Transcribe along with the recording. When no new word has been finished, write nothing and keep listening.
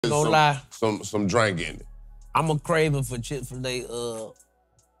Gonna lie. Some drink in it. I'm a craving for Chick-fil-A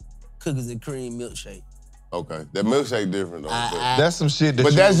cookies and cream milkshake. Okay, that milkshake different though. That's some shit that.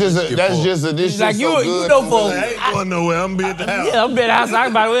 But that's just a this like shit you, so good. you know, for I ain't going nowhere. I'm be at the house. yeah, I'm at the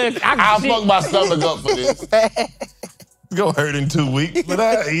house. I'll fuck my stomach up for this. It's gonna hurt in 2 weeks, but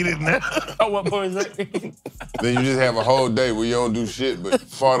I eat it now. What point is that? Then you just have a whole day where you don't do shit but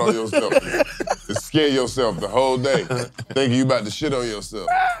fart on yourself and scare yourself the whole day, thinking you about to shit on yourself.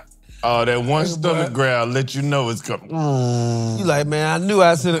 Oh, that one stomach growl let you know it's coming. You like, man, I knew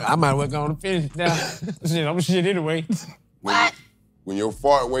I said I might work on to finish it now. Shit, I'm shit anyway. When your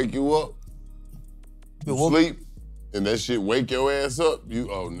fart wake you up, you sleep, and that shit wake your ass up,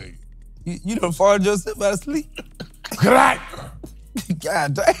 nigga. You done farted yourself out of sleep? God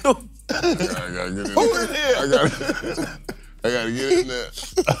damn. I gotta get in there. I gotta get in there.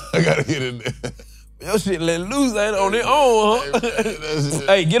 I gotta get in there. Your shit let loose ain't on their own, huh?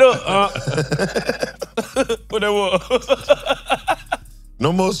 Hey, get up, What that was?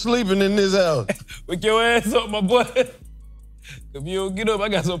 No more sleeping in this house. Wake your ass up, my boy. If you don't get up, I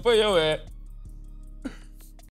got something for your ass.